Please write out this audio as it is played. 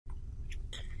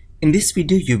In this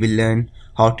video, you will learn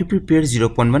how to prepare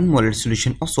 0.1 molar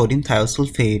solution of sodium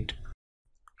thiosulfate.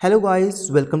 Hello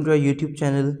guys, welcome to our YouTube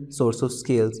channel Source of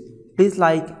Skills. Please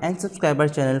like and subscribe our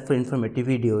channel for informative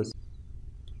videos.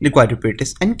 Required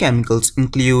preparators and chemicals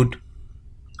include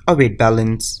a weight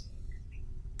balance,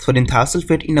 sodium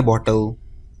thiosulfate in a bottle,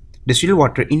 distilled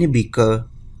water in a beaker,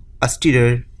 a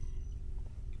stirrer,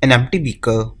 an empty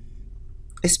beaker,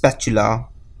 a spatula,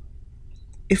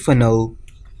 a funnel,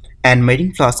 and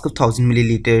measuring flask of 1000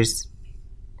 milliliters.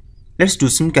 Let's do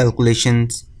some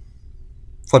calculations.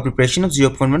 For preparation of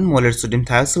 0.1 molar sodium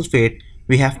thiosulfate,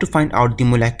 we have to find out the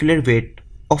molecular weight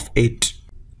of it.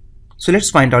 So let's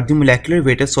find out the molecular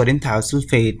weight of sodium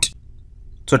thiosulfate.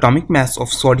 So atomic mass of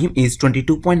sodium is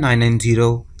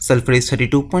 22.990, sulfur is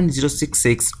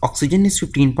 32.066, oxygen is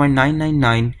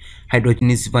 15.999,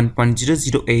 hydrogen is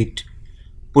 1.008.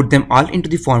 Put them all into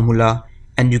the formula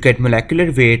and you get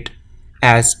molecular weight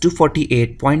as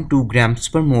 248.2 grams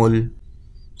per mole.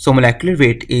 So molecular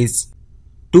weight is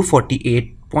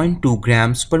 248.2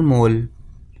 grams per mole.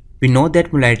 We know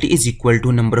that molarity is equal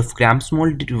to number of grams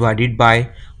mole divided by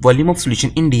volume of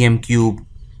solution in dm cube,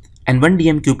 and 1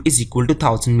 dm cube is equal to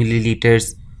 1000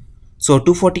 milliliters. So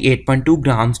 248.2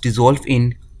 grams dissolve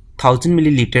in 1000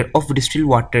 milliliter of distilled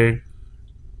water.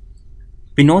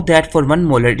 We know that for 1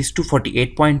 molar is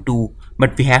 248.2,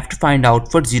 but we have to find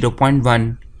out for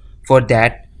 0.1. For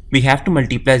that, we have to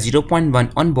multiply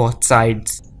 0.1 on both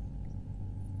sides.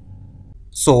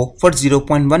 So for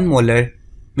 0.1 molar,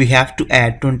 we have to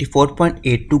add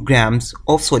 24.82 grams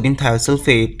of sodium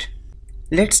thiosulfate.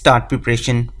 Let's start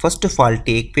preparation. First of all,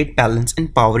 take weight balance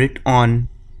and power it on.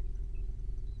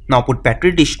 Now put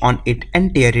petri dish on it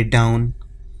and tear it down.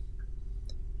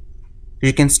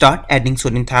 You can start adding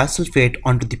sodium thiosulfate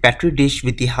onto the petri dish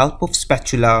with the help of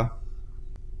spatula.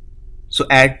 So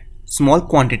add small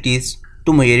quantities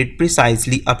to measure it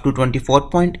precisely up to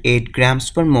 24.8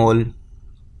 grams per mole.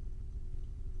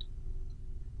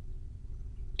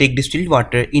 Take distilled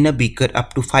water in a beaker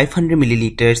up to 500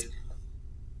 milliliters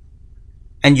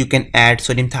and you can add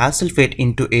sodium thiosulfate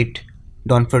into it.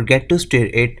 Don't forget to stir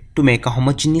it to make a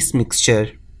homogeneous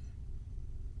mixture.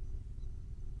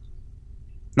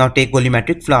 Now take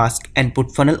volumetric flask and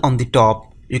put funnel on the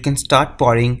top. You can start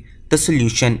pouring the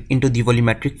solution into the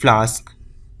volumetric flask.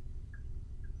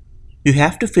 You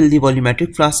have to fill the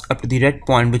volumetric flask up to the red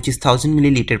point, which is 1000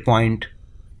 milliliter point.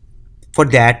 For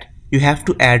that, you have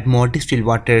to add more distilled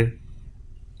water.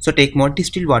 So take more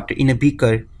distilled water in a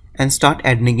beaker and start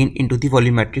adding it into the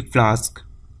volumetric flask.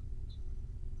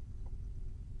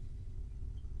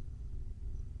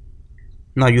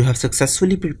 Now you have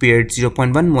successfully prepared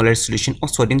 0.1 molar solution of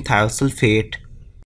sodium thiosulfate.